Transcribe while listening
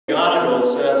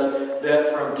Bill says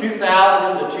that from 2005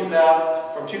 to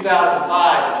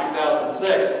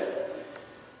 2006,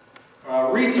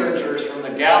 researchers from the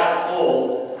Gallup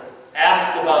poll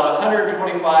asked about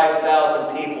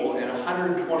 125,000 people in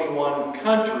 121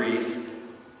 countries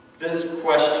this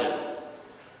question.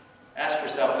 Ask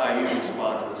yourself how you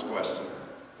respond to this question.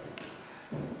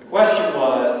 The question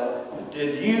was,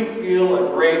 did you feel a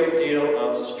great deal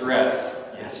of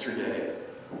stress yesterday?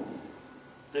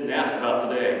 Didn't ask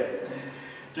about today.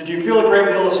 Did you feel a great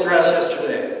deal of stress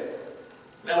yesterday?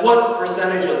 Now, what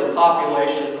percentage of the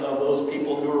population of those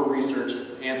people who were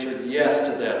researched answered yes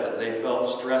to that they felt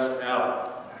stressed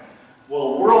out?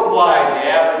 Well, worldwide, the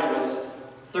average was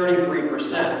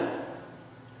 33%.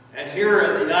 And here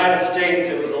in the United States,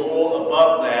 it was a little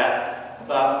above that,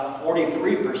 about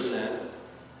 43%.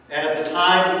 And at the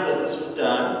time that this was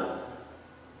done,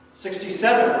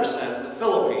 67% in the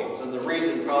Philippines. And the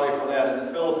reason probably for that in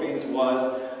the Philippines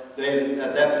was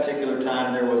at that particular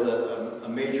time there was a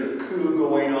major coup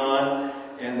going on,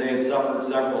 and they had suffered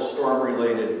several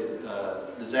storm-related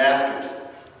disasters.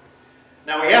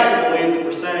 Now we have to believe the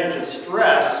percentage of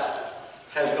stress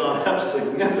has gone up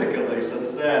significantly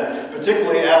since then,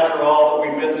 particularly after all that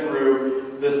we've been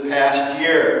through this past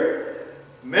year.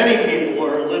 Many people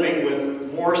are living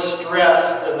with more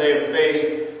stress than they have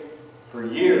faced for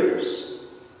years,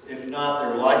 if not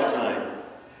their lifetime.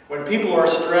 When people are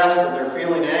stressed and they're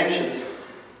feeling anxious,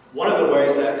 one of the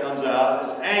ways that comes out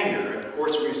is anger. And of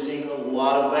course, we've seen a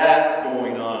lot of that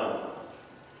going on.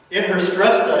 In her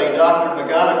stress study, Dr.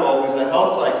 McGonigal, who's a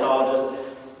health psychologist,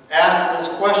 asked this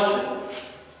question.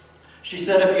 She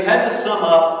said, if you had to sum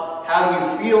up how you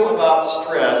feel about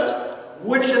stress,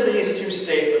 which of these two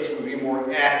statements would be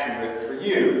more accurate for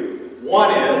you?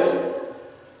 One is,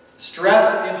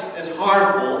 stress is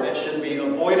harmful and should be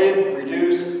avoided,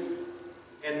 reduced,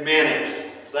 and managed.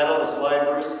 Is that on the slide,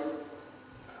 Bruce?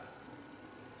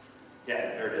 Yeah,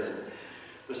 there it is.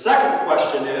 The second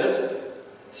question is,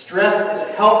 stress is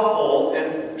helpful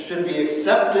and should be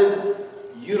accepted,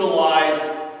 utilized,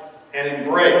 and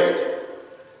embraced.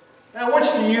 Now,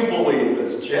 which do you believe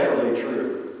is generally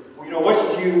true? You know, which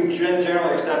do you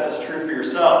generally accept as true for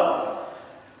yourself?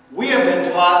 We have been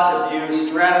taught to view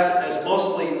stress as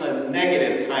mostly a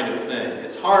negative kind of thing.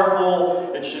 It's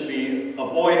harmful, it should be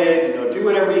avoided, do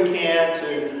whatever you can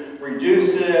to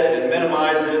reduce it and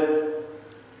minimize it.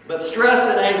 But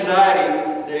stress and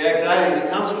anxiety, the anxiety that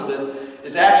comes with it,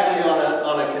 is actually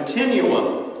on a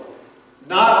continuum.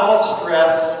 Not all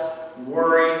stress,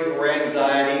 worry, or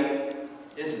anxiety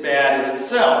is bad in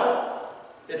itself.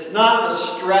 It's not the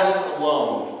stress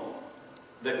alone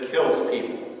that kills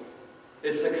people.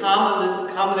 It's the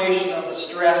combination of the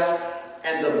stress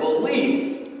and the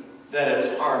belief that it's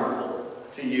harmful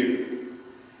to you.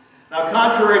 Now,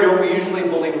 contrary to what we usually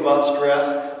believe about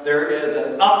stress, there is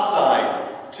an upside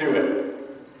to it.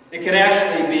 It can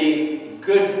actually be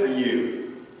good for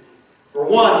you. For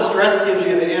one, stress gives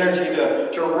you the energy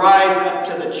to rise up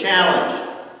to the challenge.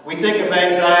 We think of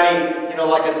anxiety,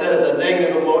 like I said, as a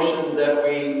negative emotion that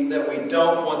we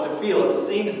don't want to feel. It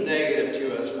seems negative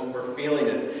to us when we're feeling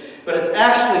it. But it's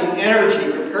actually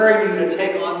energy preparing you to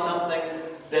take on something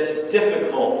that's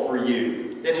difficult for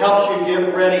you. It helps you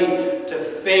get ready to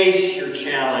face your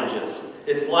challenges.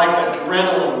 It's like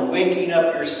adrenaline waking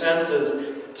up your senses,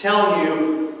 telling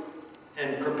you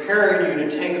and preparing you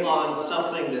to take on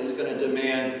something that's going to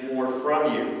demand more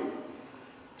from you.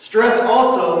 Stress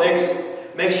also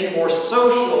makes you more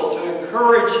social, to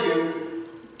encourage you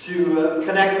to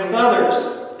connect with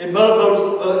others. It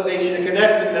motivates you to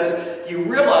connect because you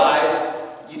realize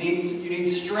you need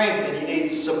strength and you need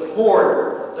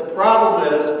support. The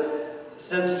problem is,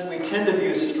 since we tend to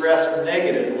view stress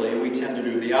negatively, we tend to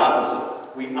do the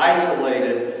opposite. We isolate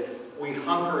it, we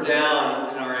hunker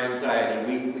down in our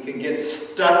anxiety, we can get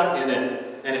stuck in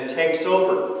it, and it takes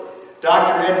over.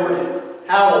 Dr. Edward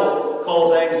Howell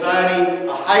calls anxiety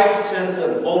a heightened sense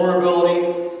of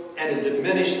vulnerability and a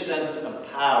diminished sense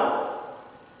of power.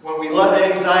 When we let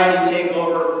anxiety take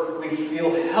over, we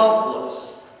feel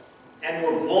helpless and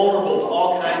we're vulnerable to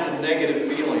all kinds of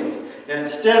negative feelings. And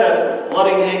instead of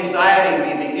letting anxiety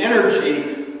be the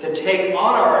energy to take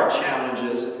on our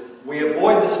challenges, we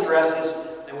avoid the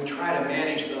stresses and we try to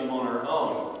manage them on our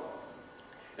own.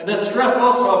 And then stress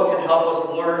also can help us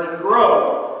learn and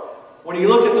grow. When you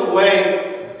look at the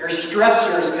way your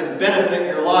stressors can benefit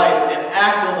your life and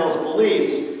act on those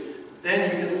beliefs,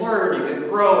 then you can learn, you can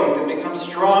grow, you can become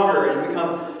stronger, and you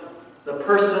become the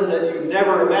person that you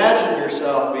never imagined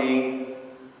yourself being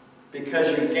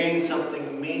because you gained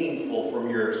something meaningful from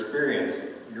your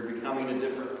experience. You're becoming a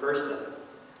different person.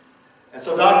 And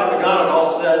so Dr.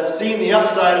 McGonigal says, seeing the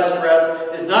upside of stress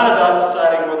is not about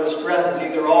deciding whether stress is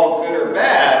either all good or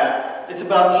bad. It's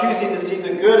about choosing to see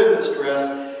the good in the stress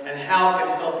and how it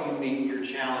can help you meet your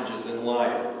challenges in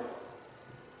life.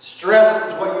 Stress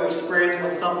is what you experience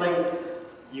when something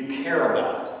you care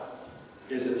about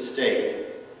is at stake.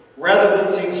 Rather than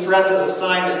seeing stress as a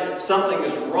sign that something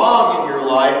is wrong in your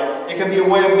life, it can be a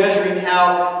way of measuring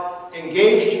how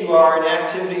engaged you are in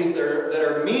activities that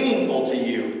are meaningful to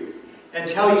you, and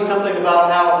tell you something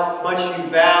about how much you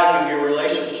value your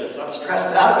relationships. I'm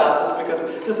stressed out about this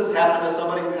because this is happening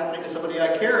to somebody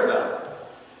I care about.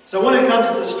 So when it comes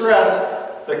to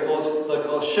stress, the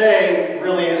cliche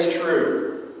really is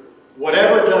true.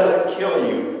 Whatever doesn't kill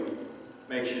you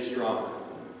makes you stronger.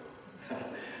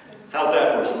 How's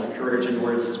that for some encouraging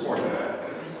words this morning?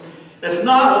 It's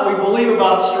not what we believe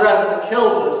about stress that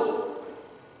kills us,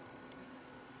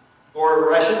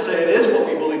 or I should say it is what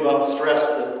we believe about stress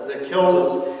that kills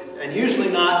us, and usually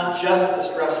not just the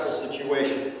stressful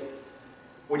situation.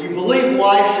 When you believe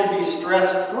life should be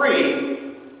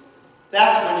stress-free,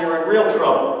 that's when you're in real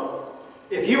trouble.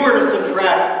 If you were to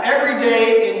subtract every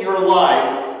day in your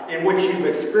life in which you've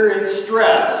experienced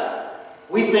stress,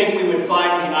 we think we would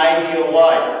find the ideal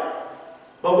life.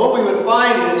 But what we would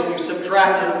find is we've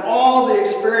subtracted all the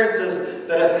experiences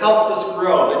that have helped us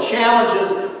grow, the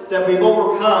challenges that we've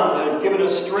overcome, that have given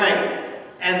us strength,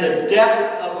 and the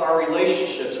depth of our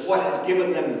relationships, what has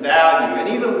given them value, and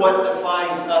even what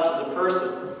defines us as a person.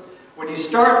 When you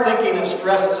start thinking of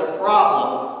stress as a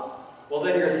problem, well,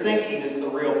 then your thinking is the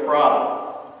real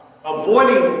problem.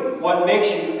 Avoiding what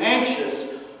makes you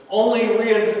anxious only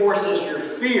reinforces your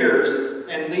fears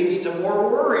and leads to more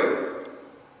worry.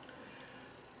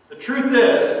 The truth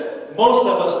is, most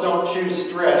of us don't choose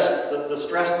stress, the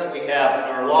stress that we have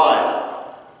in our lives.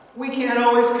 We can't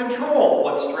always control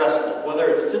what's stressful, whether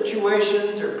it's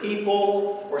situations or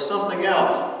people or something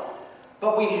else.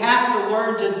 But we have to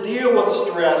learn to deal with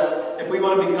stress if we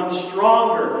want to become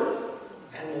stronger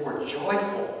and more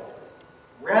joyful,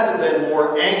 rather than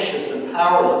more anxious and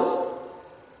powerless.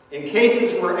 In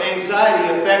cases where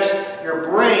anxiety affects your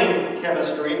brain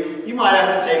chemistry, you might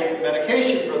have to take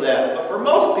medication for that. But for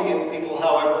most people,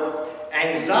 however,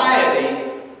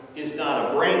 anxiety is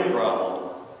not a brain problem.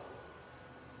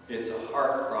 It's a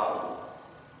heart problem.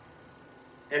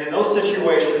 And in those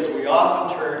situations, we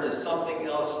often turn to something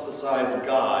else besides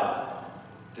God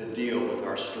to deal with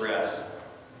our stress.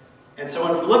 And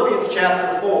so in Philippians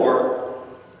chapter 4,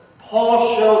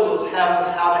 Paul shows us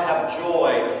how to have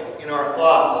joy in our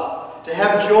thoughts. To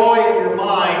have joy in your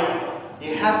mind,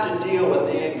 you have to deal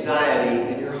with the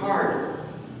anxiety in your heart.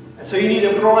 And so you need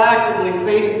to proactively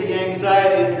face the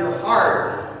anxiety in your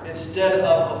heart instead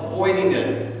of avoiding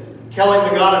it. Kelly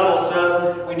McGonigal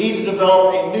says we need to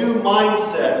develop a new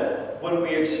mindset when we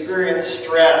experience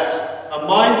stress. A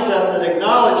mindset that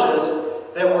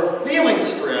acknowledges that we're feeling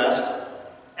stressed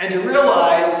and to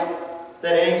realize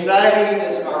that anxiety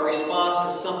is our response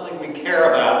to something we care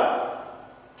about.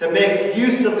 To make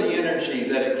use of the energy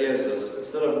that it gives us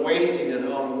instead of wasting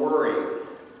it on worry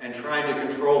and trying to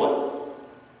control it.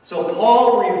 So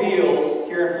Paul reveals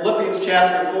here in Philippians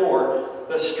chapter 4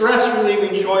 the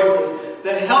stress-relieving choices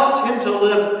that helped him to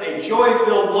live a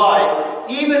joy-filled life,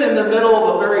 even in the middle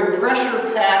of a very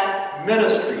pressure-packed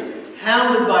ministry,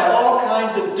 hounded by all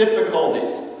kinds of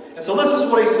difficulties. And so this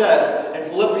is what he says in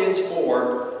Philippians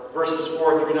 4, verses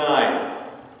 4 through 9.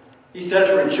 He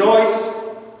says, "Rejoice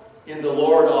in the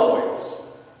Lord always.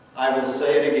 I will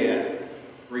say it again.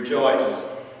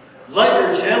 Rejoice. Let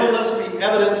your gentleness be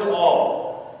evident to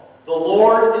all. The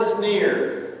Lord is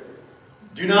near.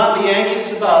 Do not be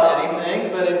anxious about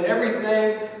anything, but in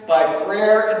everything, by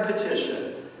prayer and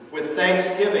petition, with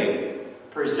thanksgiving,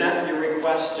 present your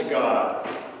requests to God.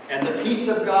 And the peace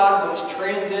of God, which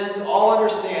transcends all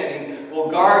understanding, will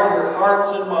guard your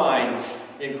hearts and minds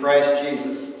in Christ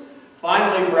Jesus.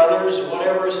 Finally, brothers,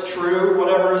 whatever is true,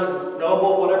 whatever is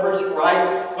noble, whatever is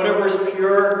right, whatever is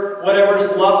pure, whatever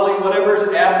is lovely, whatever is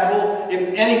admirable,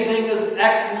 if anything is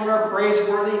excellent or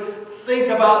praiseworthy, think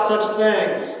about such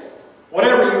things.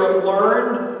 Whatever you have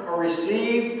learned or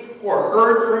received or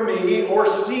heard from me or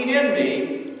seen in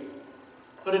me,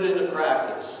 put it into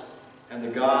practice, and the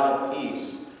God of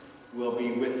peace will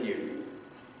be with you."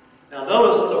 Now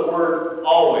notice the word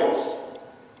always.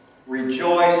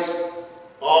 Rejoice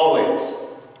always,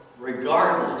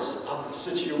 regardless of the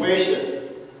situation.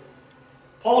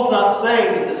 Paul's not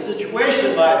saying that the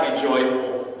situation might be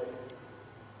joyful,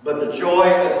 but the joy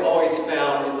is always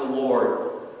found in the Lord,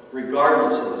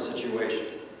 regardless of the situation.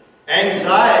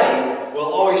 Anxiety will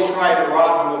always try to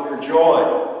rob you of your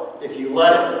joy if you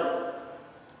let it.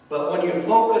 But when you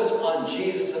focus on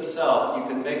Jesus himself, you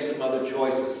can make some other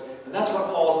choices. And that's what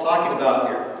Paul's talking about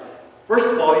here.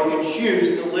 First of all, you can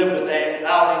choose to live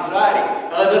without anxiety.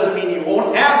 Now, that doesn't mean you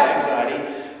won't have anxiety.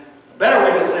 A better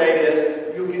way to say it is,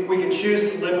 we can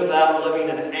choose to live without living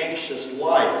an anxious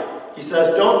life. He says,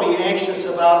 don't be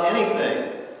anxious about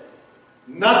anything.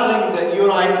 Nothing that you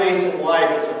and I face in life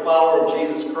as a follower of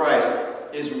Jesus Christ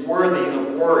is worthy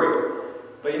of worry.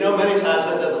 But you know, many times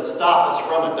that doesn't stop us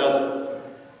from it, does it?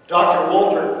 Dr.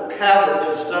 Walter Cavett did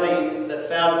a study that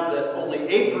found that only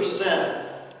 8%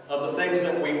 of the things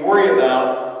that we worry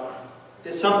about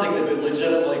is something that we're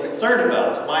legitimately concerned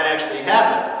about that might actually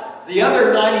happen. The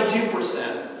other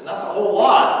 92%, and that's a whole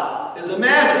lot, is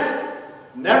imagined.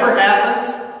 Never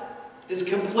happens, is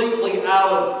completely out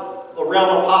of the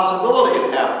realm of possibility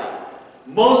of happening.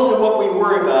 Most of what we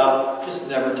worry about just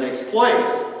never takes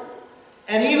place.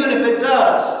 And even if it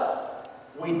does,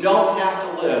 we don't have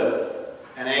to live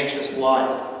an anxious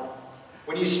life.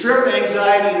 When you strip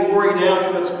anxiety and worry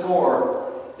down to its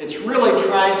core, it's really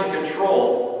trying to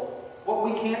control what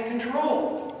we can't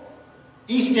control.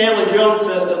 E. Stanley Jones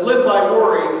says to live by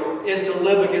worry is to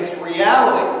live against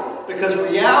reality, because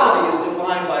reality is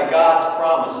defined by God's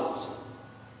promises,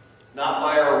 not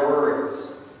by our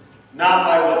worries, not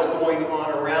by what's going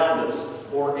on around us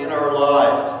or in our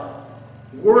lives.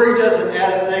 Worry doesn't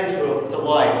add a thing to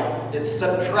life. It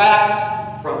subtracts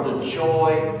from the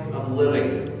joy of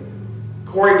living.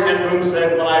 Corrie ten Boom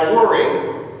said, when I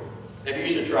worry, maybe you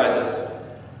should try this.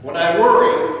 When I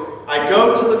worry, I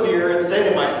go to the mirror and say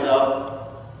to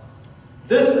myself,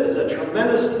 this is a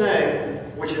tremendous thing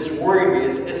which is worrying me.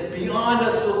 It's beyond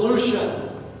a solution.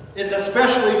 It's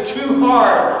especially too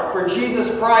hard for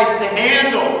Jesus Christ to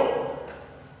handle.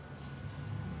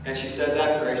 And she says,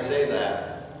 after I say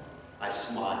that, I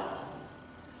smile.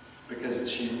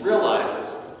 Because she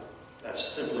realizes that's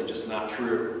simply just not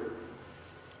true.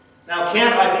 Now,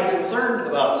 can't I be concerned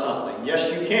about something?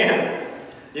 Yes, you can.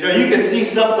 You know, you can see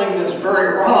something that's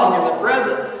very wrong in the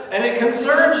present, and it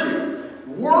concerns you.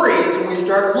 Worry is when we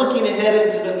start looking ahead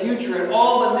into the future at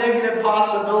all the negative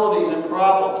possibilities and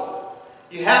problems.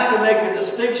 You have to make a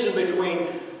distinction between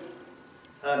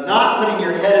not putting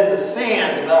your head in the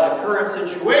sand about a current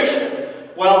situation,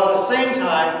 while at the same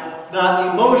time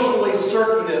not emotionally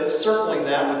circling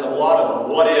that with a lot of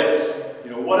what ifs.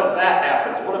 You know, what if that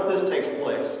happens? What if this takes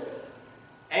place?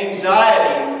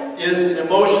 Anxiety is an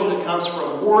emotion that comes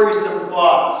from worrisome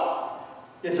thoughts.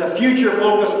 It's a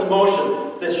future-focused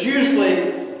emotion that's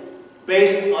usually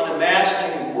based on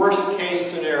imagining worst-case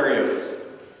scenarios.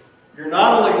 You're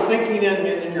not only thinking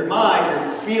it in your mind,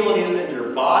 you're feeling it in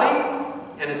your body,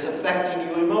 and it's affecting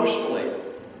you emotionally.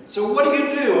 So what do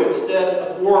you do instead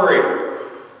of worry?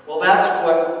 Well, that's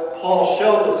what Paul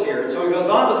shows us here. So he goes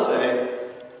on to say,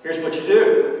 here's what you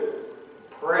do.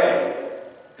 Pray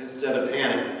instead of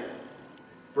panic.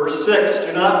 Verse 6,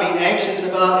 do not be anxious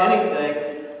about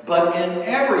anything, but in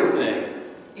everything,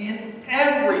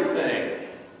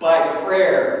 by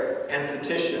prayer and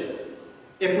petition.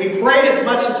 If we prayed as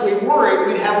much as we worried,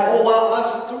 we'd have a whole lot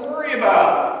less to worry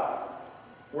about.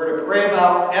 We're to pray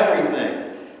about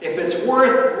everything. If it's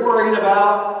worth worrying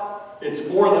about, it's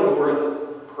more than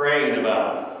worth praying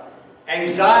about.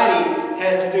 Anxiety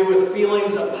has to do with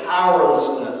feelings of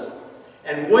powerlessness.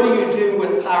 And what do you do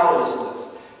with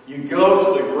powerlessness? You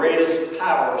go to the greatest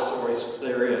power source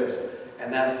there is,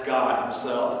 and that's God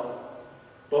himself.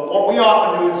 But what we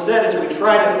often do instead is we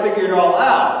try to figure it all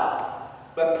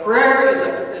out. But prayer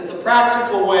is the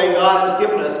practical way God has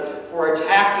given us for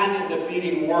attacking and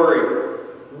defeating worry.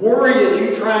 Worry is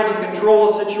you trying to control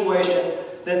a situation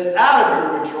that's out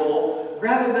of your control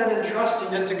rather than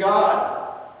entrusting it to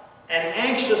God. An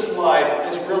anxious life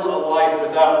is really a life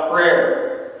without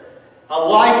prayer. A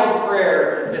life of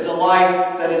prayer is a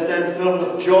life that is then filled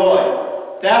with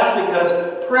joy. That's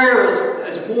because prayer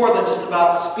is more than just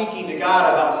about speaking to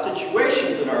God about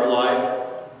situations in our life.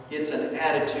 It's an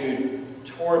attitude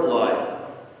toward life.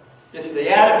 It's the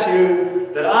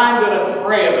attitude that I'm going to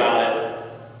pray about it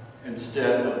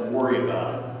instead of worry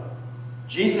about it.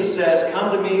 Jesus says,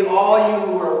 come to me, all you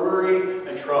who are weary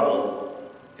and troubled,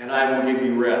 and I will give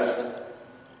you rest.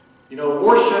 You know,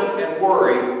 worship and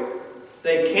worry,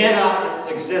 they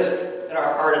cannot exist in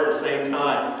our heart at the same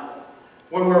time.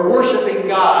 When we're worshiping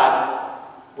God,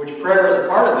 which prayer is a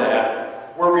part of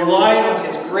that, we're relying on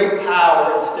His great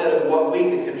power instead of what we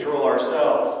can control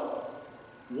ourselves.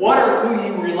 What or who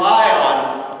you rely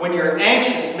on when you're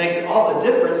anxious makes all the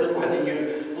difference in whether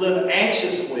you live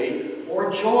anxiously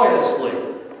or joyously.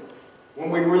 When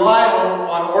we rely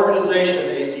on organization,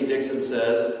 A.C. Dixon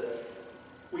says,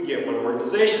 we get what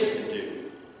organization can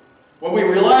do. When we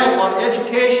rely upon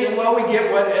education, well, we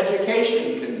get what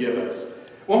education can give us.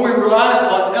 When we rely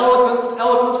upon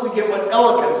eloquence, we get what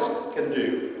eloquence can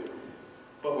do.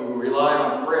 But when we rely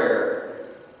on prayer,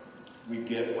 we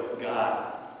get what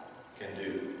God can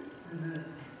do.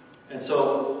 And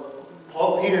so,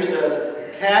 Peter says,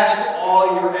 cast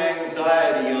all your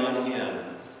anxiety on him,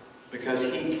 because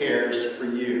he cares for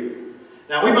you.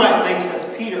 Now, we might think,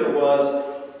 since Peter was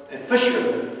a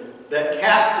fisherman, that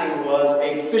casting was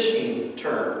a fishing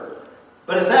term.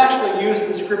 But it's actually used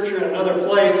in Scripture in another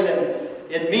place, and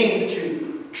it means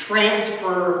to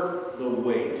transfer the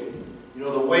weight. You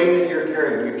know, the weight that you're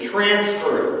carrying. You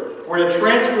transfer it. We're to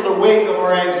transfer the weight of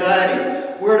our anxieties.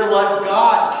 We're to let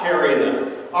God carry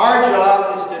them. Our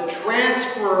job is to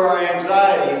transfer our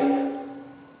anxieties.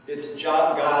 It's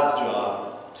God's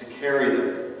job to carry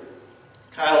them.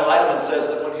 Kyle Idleman says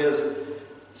that when his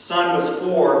son was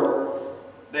 4,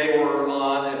 they were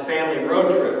on a family road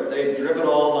trip. They'd driven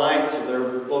all night to their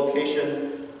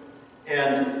location,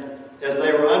 and as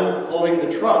they were unloading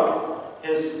the truck,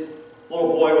 his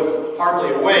little boy was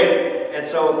hardly awake, and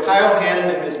so Kyle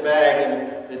handed him his bag,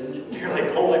 and it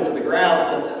nearly pulled him to the ground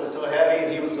since it was so heavy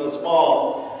and he was so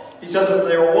small. He says as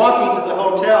they were walking to the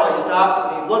hotel, he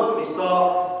stopped and he looked and he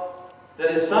saw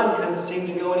that his son couldn't seem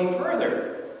to go any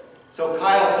further. So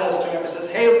Kyle says to him, he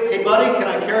says, hey buddy, can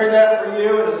I carry that for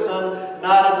you? And his son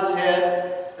nodded his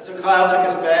head. And so Kyle took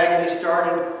his bag and he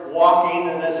started walking,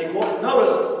 and as he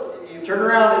noticed, he turned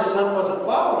around, his son wasn't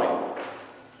following.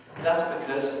 That's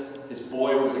because his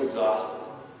boy was exhausted.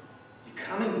 You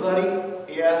coming,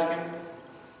 buddy? He asked him.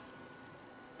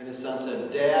 And his son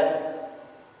said, Dad,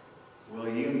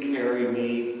 will you carry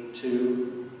me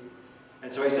too?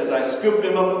 And so he says, I scooped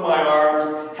him up in my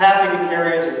arms, happy to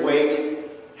carry his weight,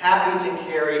 happy to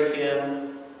carry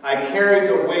him. I carried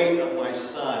the weight of my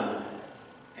son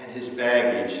and his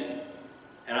baggage.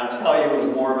 And I'll tell you, it was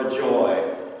more of a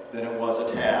joy than it was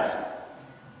a task.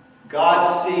 God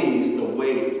sees the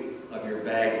weight of your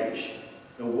baggage,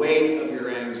 the weight of your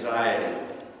anxiety,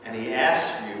 and he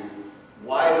asks you,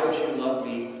 why don't you let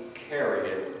me carry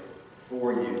it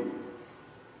for you?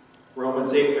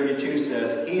 Romans 8:32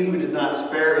 says, he who did not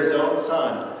spare his own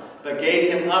son, but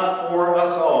gave him up for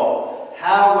us all,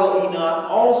 how will he not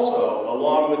also,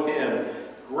 along with him,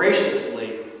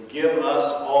 graciously give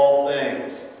us all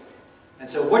things? And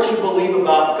so what you believe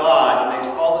about God makes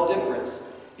all the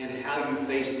difference in how you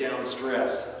face down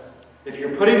stress. If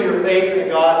you're putting your faith in a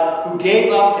God who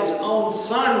gave up his own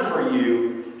son for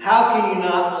you, how can you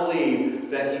not believe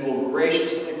that he will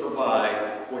graciously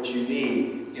provide what you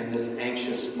need in this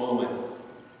anxious moment?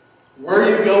 Where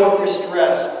you go with your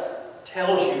stress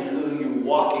tells you who you're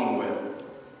walking with.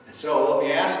 And so let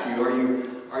me ask you,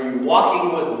 are you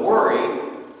walking with worry,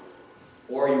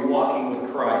 or are you walking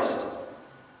with Christ?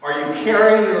 Are you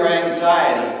carrying your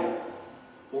anxiety,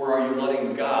 or are you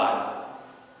letting God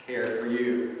care for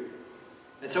you?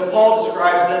 And so Paul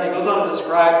describes then, he goes on to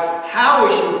describe how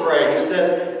we should pray. He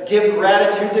says, give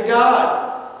gratitude to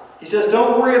God. He says,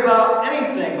 don't worry about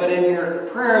anything, but in your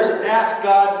prayers, ask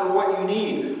God for what you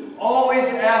need. Always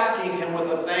asking him with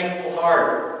a thankful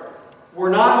heart. We're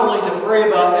not only to pray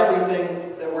about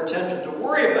everything that we're tempted to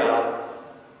worry about,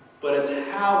 but it's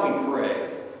how we pray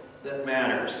that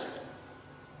matters.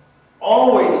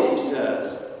 Always, he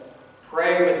says,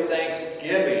 pray with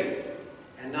thanksgiving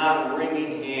and not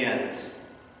wringing hands.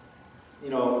 You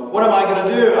know, what am I going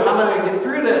to do? How am I going to get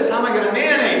through this? How am I going to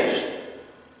manage?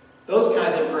 Those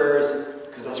kinds of prayers,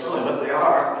 because that's really what they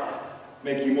are,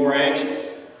 make you more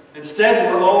anxious.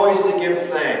 Instead, we're always to give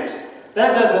thanks.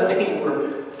 That doesn't mean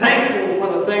we're thankful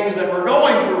for the things that we're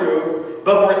going through,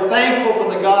 but we're thankful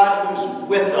for the God who's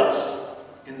with us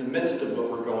in the midst of what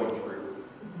we're going through.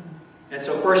 And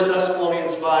so 1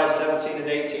 Thessalonians 5:17 and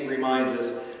 18 reminds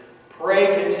us,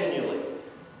 pray continually.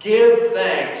 Give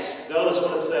thanks. Notice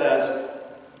what it says,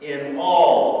 in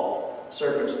all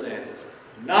circumstances.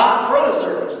 Not for the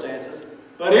circumstances,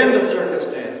 but in the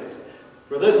circumstances.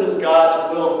 For this is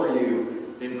God's will for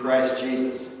you in Christ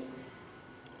Jesus.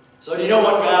 So do you know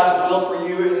what God's will for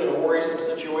you is in a worrisome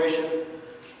situation?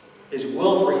 His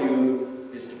will for you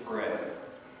is to pray.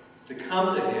 To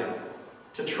come to him.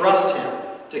 To trust him.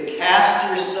 To cast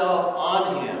yourself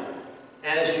on him.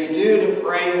 And as you do, to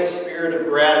pray in a spirit of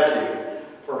gratitude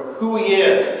for who he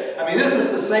is. I mean, this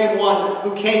is the same one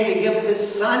who came to give his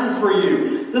son for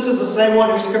you. This is the same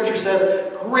one who Scripture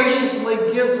says graciously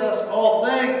gives us all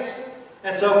things.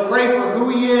 And so pray for who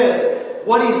he is,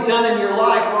 what he's done in your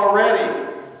life already,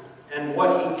 and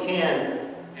what he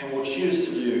can and will choose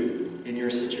to do in your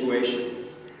situation.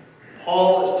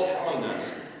 Paul is telling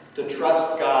us to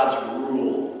trust God's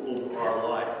rule over our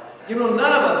life. You know,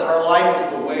 none of us, our life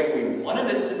is the way we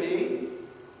wanted it to be.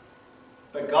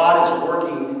 But God is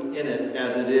working in it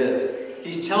as it is.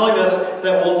 He's telling us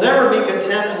that we'll never be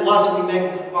content unless we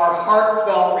make our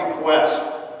heartfelt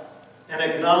request and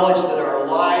acknowledge that our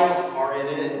lives are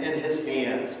in His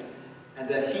hands and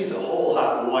that He's a whole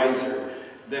lot wiser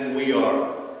than we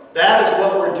are. That is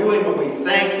what we're doing when we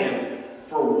thank Him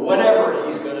for whatever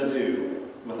He's going to do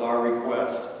with our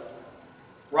request.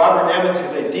 Robert Emmons,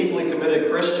 who's a deeply committed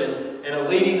Christian and a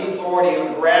leading authority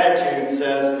on gratitude,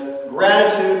 says,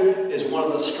 "Gratitude is one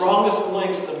of the strongest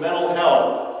links to mental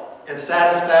health and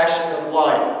satisfaction with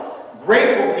life.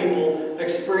 Grateful people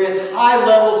experience high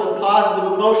levels of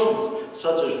positive emotions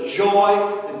such as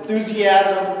joy,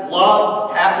 enthusiasm,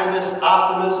 love, happiness,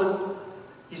 optimism."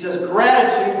 He says,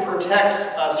 "Gratitude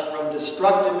protects us from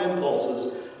destructive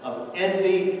impulses of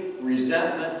envy,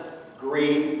 resentment,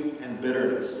 greed, and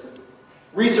bitterness."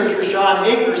 Researcher Sean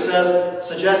Akers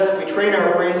suggests that we train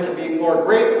our brains to be more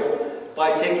grateful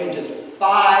by taking just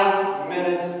 5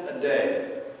 minutes a day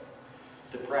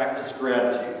to practice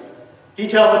gratitude. He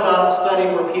tells about a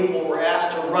study where people were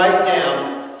asked to write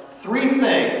down 3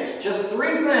 things, just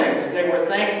 3 things they were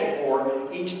thankful for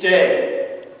each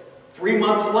day. 3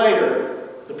 months later,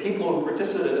 the people who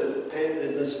participated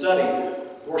in this study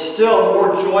were still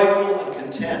more joyful and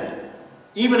content.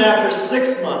 Even after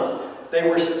 6 months, they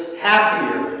were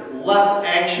happier, less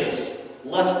anxious,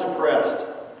 less depressed.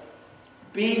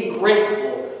 Being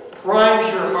grateful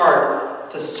primes your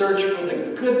heart to search for the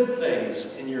good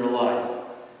things in your life.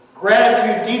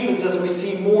 Gratitude deepens as we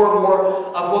see more and more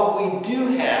of what we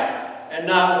do have and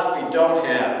not what we don't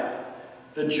have.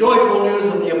 The joyful news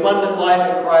of the abundant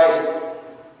life in Christ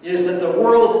is that the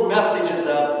world's messages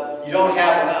of "you don't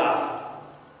have enough"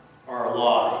 are a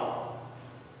lie.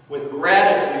 With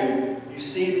gratitude, you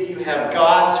see that you have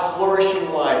God's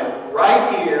flourishing life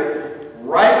right here,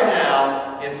 right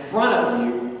now, in front of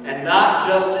you, and not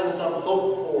just in some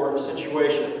hoped-for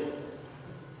situation.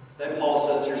 Then Paul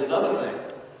says, here's another thing.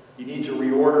 You need to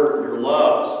reorder your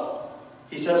loves.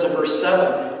 He says in verse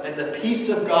 7, "And the peace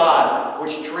of God,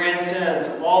 which transcends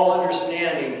all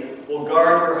understanding, will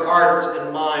guard your hearts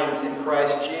and minds in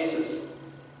Christ Jesus."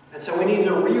 And so we need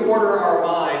to reorder our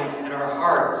minds and our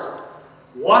hearts.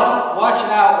 Watch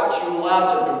out what you allow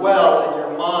to dwell in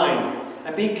your mind,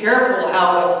 and be careful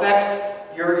how it affects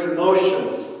your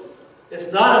emotions.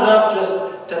 It's not enough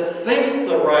just to think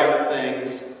the right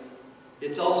things.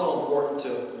 It's also important to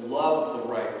love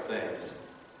the right things.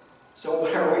 So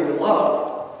what are we to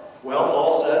love? Well,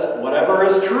 Paul says, whatever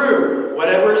is true,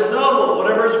 whatever is noble,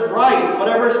 whatever is right,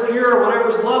 whatever is pure, whatever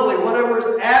is lovely, whatever is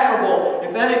admirable,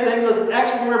 if anything is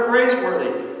excellent or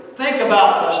praiseworthy, think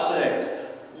about such things.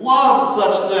 Love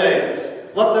such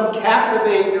things. Let them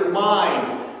captivate your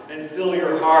mind and fill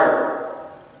your heart.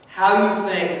 How you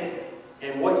think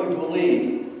and what you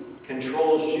believe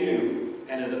controls you,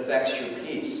 and it affects your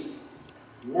peace.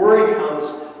 Worry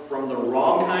comes from the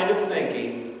wrong kind of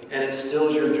thinking, and it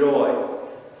stills your joy.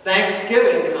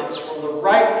 Thanksgiving comes from the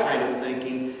right kind of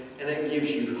thinking, and it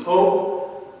gives you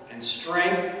hope and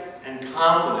strength and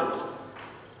confidence.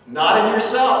 Not in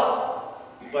yourself,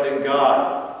 but in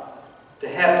God. To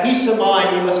have peace of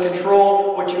mind, you must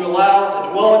control what you allow to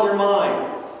dwell in your mind.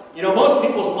 You know, most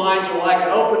people's minds are like an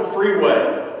open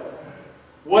freeway.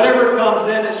 Whatever comes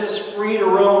in is just free to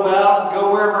roam about and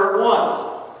go wherever it wants.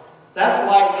 That's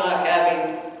like not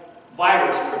having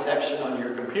virus protection on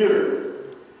your computer.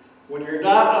 When you're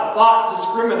not a thought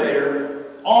discriminator,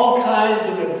 all kinds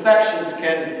of infections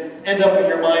can end up in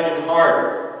your mind and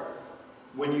heart.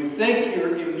 When you think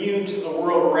you're immune to the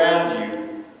world around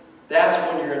you, that's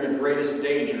when you're in the greatest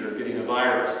danger of getting a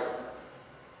virus.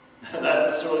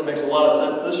 That certainly makes a lot of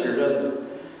sense this year, doesn't it?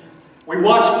 We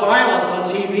watch violence on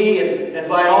TV and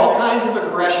invite all kinds of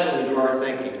aggression into our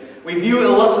thinking. We view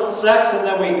illicit sex, and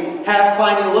then we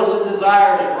find illicit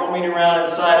desires roaming around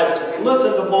inside us. We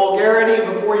listen to vulgarity,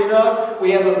 and before you know it,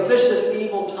 we have a vicious,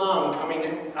 evil tongue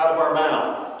coming out of our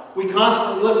mouth. We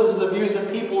constantly listen to the views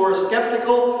of people who are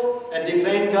skeptical and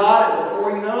defame God, and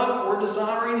before you know it, we're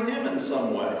dishonoring Him in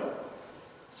some way.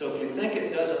 So if you think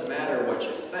it doesn't matter what you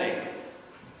think,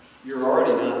 you're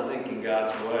already not thinking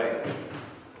God's way.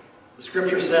 The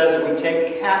Scripture says we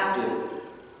take captive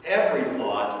every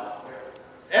thought,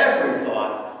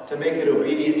 to make it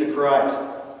obedient to Christ.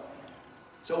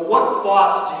 So what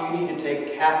thoughts do you need to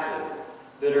take captive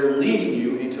that are leading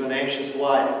you into an anxious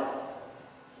life?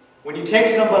 When you take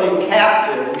somebody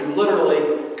captive, you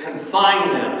literally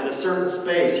confine them in a certain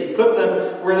space. You put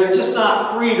them where they're just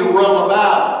not free to roam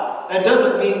about. That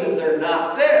doesn't mean that they're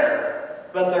not there,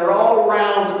 but they're all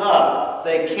round up.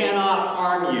 They cannot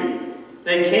harm you.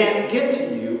 They can't get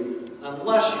to you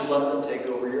unless you let them take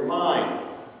over your mind.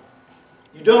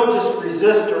 You don't just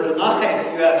resist or deny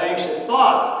that you have anxious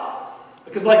thoughts.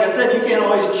 Because like I said, you can't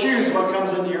always choose what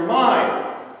comes into your mind.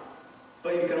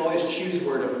 But you can always choose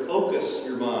where to focus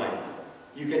your mind.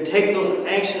 You can take those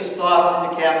anxious thoughts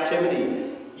into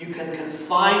captivity. You can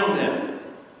confine them.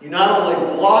 You not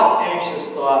only block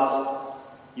anxious thoughts,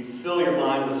 you fill your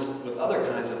mind with other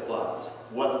kinds of thoughts.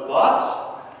 What thoughts?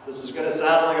 This is going to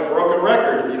sound like a broken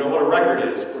record if you know what a record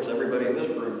is. Of course, everybody in this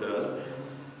room does.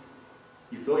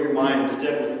 You fill your mind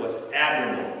instead with what's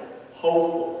admirable,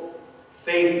 hopeful,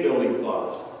 faith-building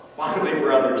thoughts. Finally,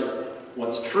 brothers,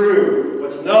 what's true,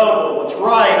 what's noble, what's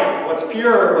right, what's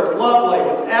pure, what's lovely,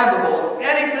 what's admirable, if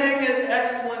anything is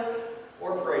excellent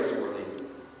or praiseworthy,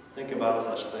 think about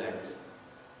such things.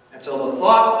 And so the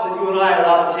thoughts that you and I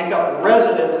allow to take up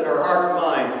residence in our heart and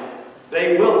mind,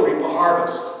 they will reap a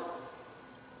harvest.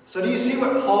 So do you see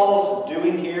what Paul's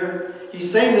doing here? He's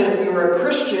saying that if you are a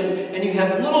Christian and you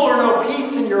have little or no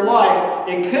peace in your life,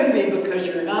 it could be because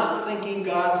you're not thinking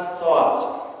God's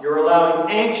thoughts. You're allowing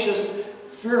anxious,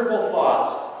 fearful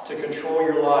thoughts to control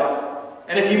your life.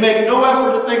 And if you make no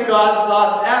effort to think God's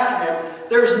thoughts after Him,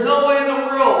 there's no way in the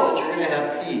world that you're going to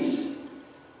have peace.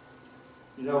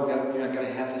 You're not going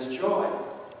to have His joy.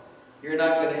 You're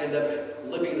not going to end up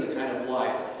living the kind of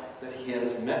life that He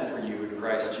has meant for you in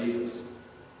Christ Jesus.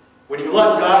 When you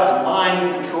let God's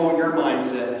mind control your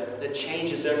mindset, that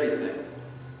changes everything.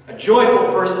 A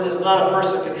joyful person is not a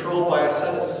person controlled by a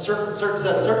certain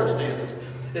set of circumstances.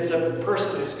 It's a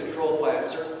person who's controlled by a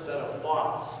certain set of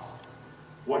thoughts.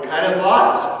 What kind of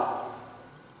thoughts?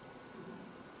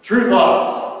 True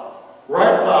thoughts,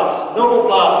 right thoughts, noble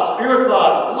thoughts, pure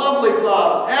thoughts, lovely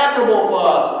thoughts, admirable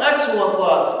thoughts, excellent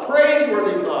thoughts,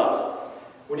 praiseworthy thoughts.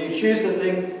 When you choose to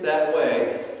think that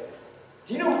way,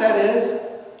 do you know what that is?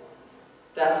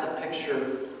 That's a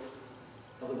picture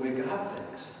of the way God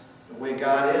thinks, the way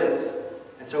God is.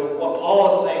 And so what Paul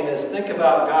is saying is, think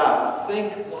about God.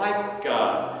 Think like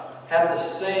God. Have the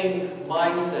same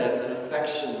mindset and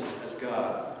affections as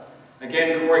God.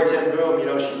 Again, Corrie ten Boom,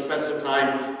 she spent some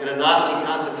time in a Nazi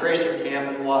concentration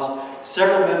camp and lost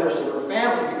several members of her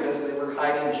family because they were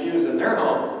hiding Jews in their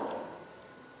home.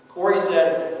 Corrie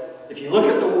said, if you look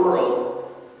at the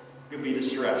world, you'll be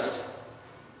distressed.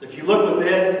 If you look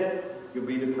within, you'll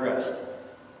be depressed.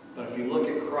 But if you look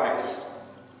at Christ,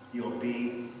 you'll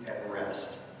be at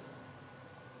rest.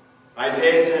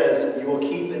 Isaiah says, you will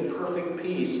keep in perfect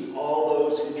peace all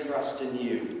those who trust in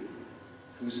you,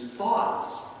 whose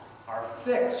thoughts are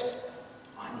fixed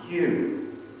on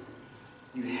you.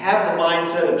 You have the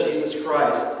mindset of Jesus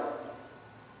Christ.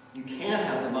 You can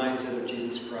have the mindset of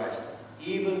Jesus Christ,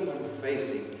 even when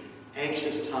facing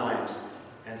anxious times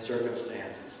and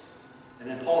circumstances. And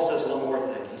then Paul says one more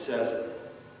thing. He says,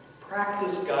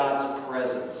 practice God's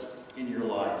presence in your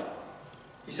life.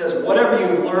 He says, whatever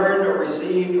you've learned or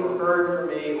received or heard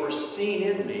from me or seen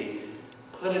in me,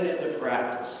 put it into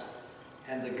practice,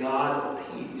 and the God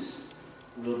of peace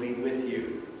will be with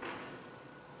you.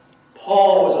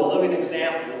 Paul was a living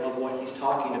example of what he's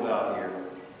talking about here.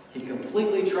 He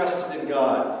completely trusted in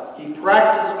God. He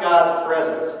practiced God's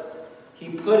presence. He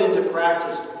put into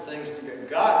practice the things that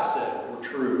God said were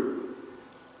true.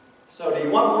 So do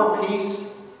you want more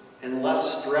peace and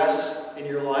less stress in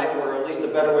your life, or at least a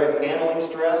better way of handling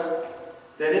stress?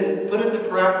 Then put into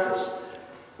practice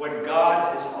what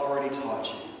God has already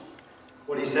taught you.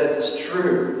 What He says is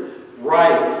true,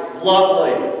 right,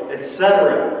 lovely,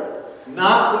 etc.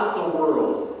 Not what the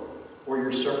world or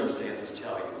your circumstances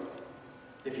tell you.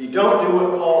 If you don't do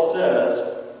what Paul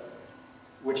says,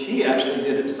 which he actually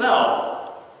did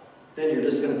himself, then you're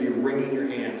just going to be wringing your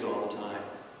hands all the time.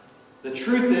 The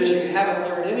truth is, you haven't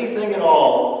learned anything at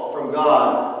all from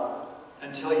God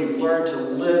until you've learned to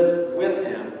live with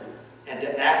Him and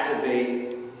to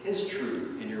activate His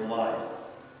truth in your life.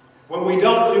 When we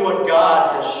don't do what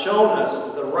God has shown us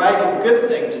is the right and good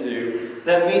thing to do,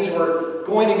 that means we're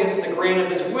going against the grain of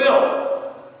His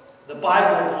will. The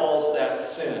Bible calls that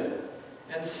sin.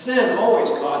 And sin always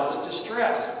causes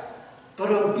distress.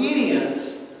 But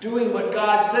obedience, doing what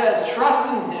God says,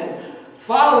 trusting Him,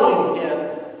 following Him,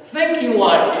 thinking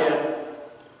like Him,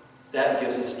 that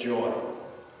gives us joy.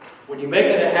 When you make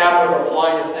it a habit of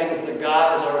applying the things that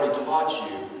God has already taught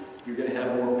you, you're going to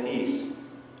have more peace.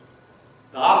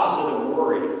 The opposite of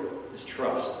worry is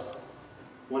trust.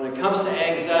 When it comes to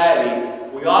anxiety,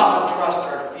 we often trust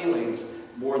our feelings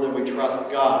more than we trust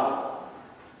God.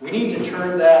 We need to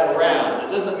turn that around.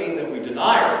 It doesn't mean that we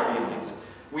deny our feelings.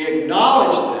 We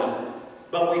acknowledge them,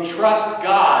 but we trust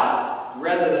God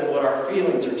rather than what our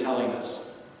feelings are telling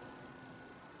us.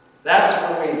 That's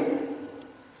when we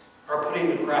are putting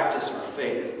into practice our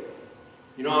faith.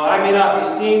 You know, I may not be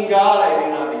seeing God, I may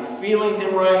not be feeling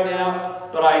Him right now,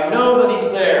 but I know that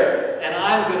He's there, and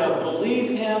I'm going to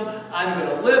believe Him, I'm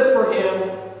going to live for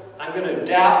Him, I'm going to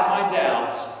doubt my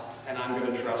doubts, and I'm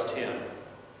going to trust Him.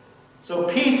 So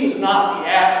peace is not the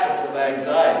absence of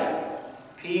anxiety.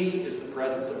 Peace is the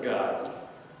presence of God.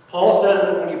 Paul says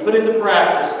that when you put into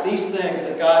practice these things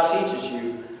that God teaches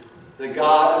you, the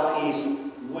God of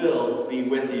peace will be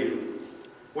with you.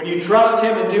 When you trust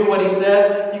Him and do what He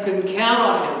says, you can count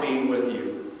on Him being with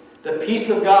you. The peace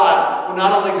of God will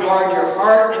not only guard your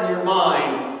heart and your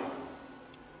mind,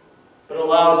 but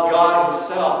allows God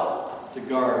Himself to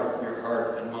guard your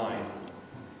heart and mind.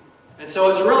 And so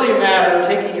it's really a matter of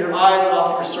taking your eyes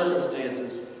off your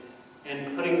circumstances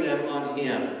and putting them on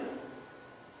Him.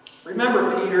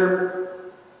 Remember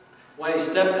Peter, when he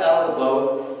stepped out of the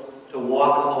boat to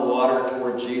walk on the water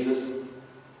toward Jesus?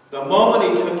 The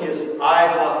moment he took his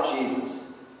eyes off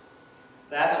Jesus,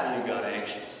 that's when he got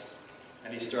anxious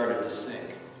and he started to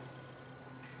sink.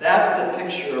 That's the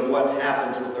picture of what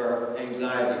happens with our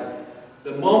anxiety.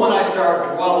 The moment I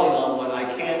start dwelling on what I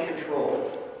can't control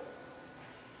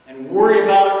and worry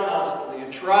about it constantly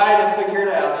and try to figure it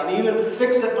out and even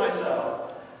fix it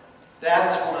myself,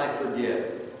 that's when I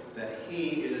forget that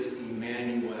He is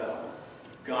Emmanuel,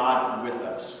 God with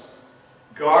us,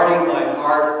 guarding my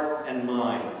heart and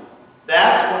mind.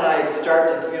 That's when I start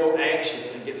to feel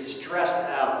anxious and get stressed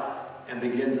out and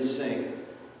begin to sink.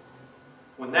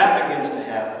 When that begins to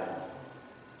happen,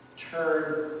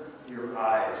 turn your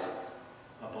eyes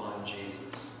upon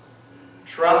Jesus.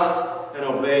 Trust and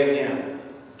obey Him.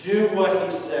 Do what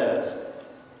He says,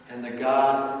 and the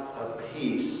God of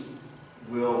peace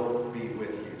will be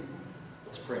with you.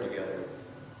 Let's pray together.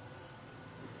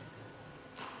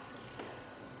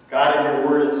 God, in your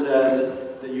word it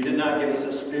says that you did not give us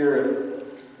a spirit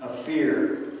of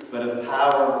fear, but of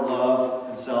power, love,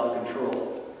 and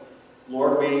self-control.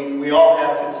 Lord, we all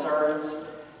have concerns,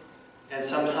 and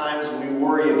sometimes we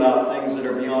worry about things that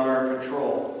are beyond our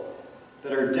control,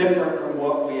 that are different from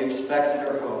what we expected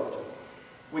or hoped.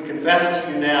 We confess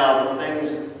to you now the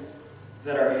things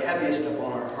that are heaviest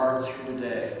upon our hearts here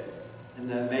today, and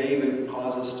that may even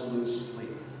cause us to lose sleep.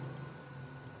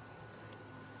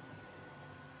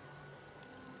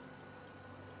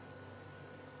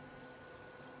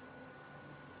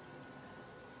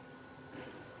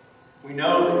 We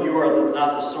know that you are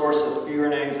not the source of fear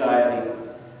and anxiety.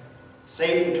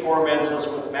 Satan torments us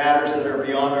with matters that are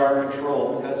beyond our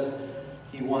control because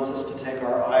he wants us to take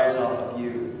our eyes off of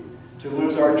you, to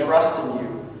lose our trust in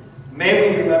you. May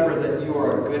we remember that you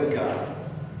are a good God,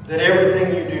 that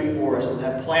everything you do for us and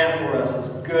have planned for us is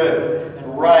good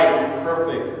and right and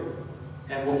perfect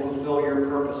and will fulfill your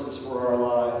purposes for our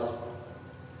lives.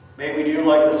 May we do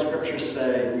like the scriptures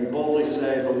say, we boldly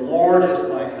say, the Lord is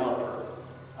my helper.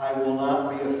 I will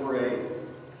not be afraid.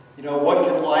 You know, what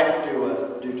can life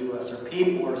do to us, or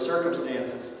people, or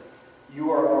circumstances?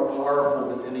 You are more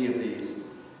powerful than any of these.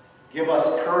 Give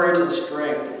us courage and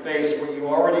strength to face what you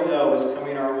already know is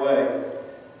coming our way.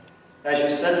 As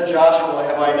you said to Joshua,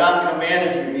 have I not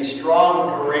commanded you, be strong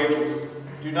and courageous.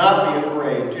 Do not be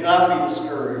afraid. Do not be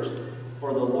discouraged.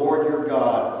 For the Lord your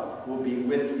God will be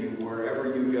with you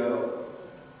wherever you go.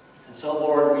 And so,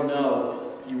 Lord, we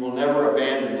know you will never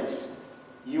abandon us.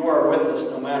 You are with us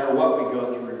no matter what we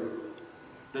go through.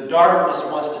 The darkness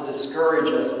wants to discourage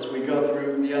us as we go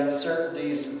through the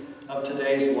uncertainties of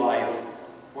today's life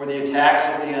or the attacks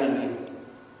of the enemy.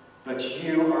 But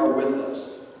you are with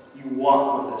us. You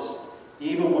walk with us,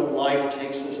 even when life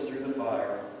takes us through the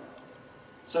fire.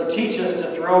 So teach us to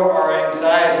throw our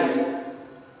anxieties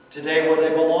today where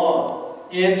they belong,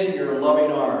 into your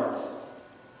loving arms.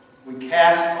 We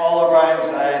cast all of our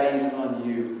anxieties on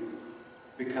you,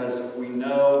 because we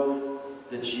know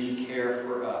that you care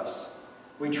for us.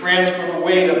 We transfer the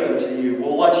weight of them to you.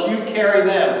 We'll let you carry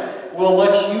them. We'll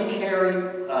let you carry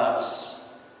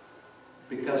us,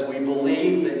 because we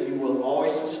believe that you will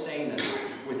always sustain us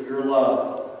with your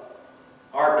love.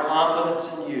 Our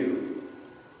confidence in you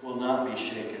will not be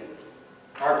shaken.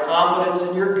 Our confidence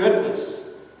in your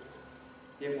goodness,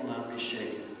 it will not be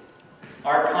shaken.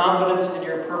 Our confidence in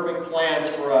your perfect plans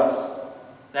for us,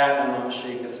 that will not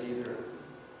shake us either.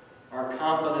 Our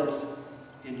confidence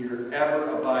in your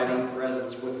ever-abiding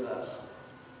presence with us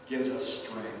gives us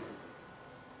strength.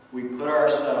 We put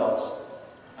ourselves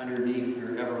underneath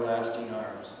your everlasting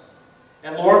arms.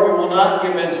 And Lord, we will not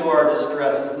give in to our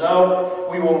distresses. No,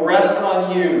 we will rest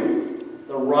on you,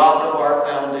 the rock of our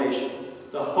foundation,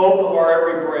 the hope of our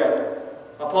every breath.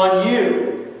 Upon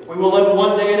you, we will live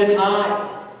one day at a time,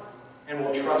 and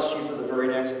will trust you for the very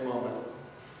next moment.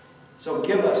 So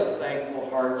give us thankful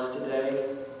hearts today.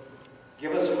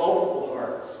 Give us hopeful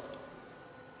hearts.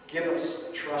 Give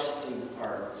us trusting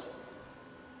hearts.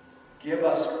 Give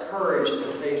us courage to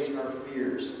face our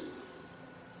fears.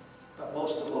 But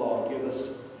most of all, give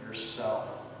us yourself,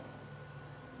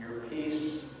 your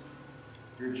peace,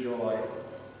 your joy.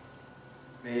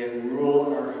 May it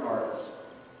rule our hearts,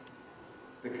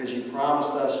 because you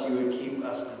promised us you would keep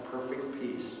us in perfect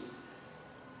peace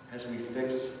as we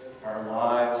fix our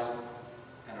lives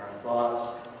and our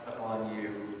thoughts upon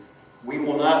you. We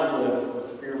will not live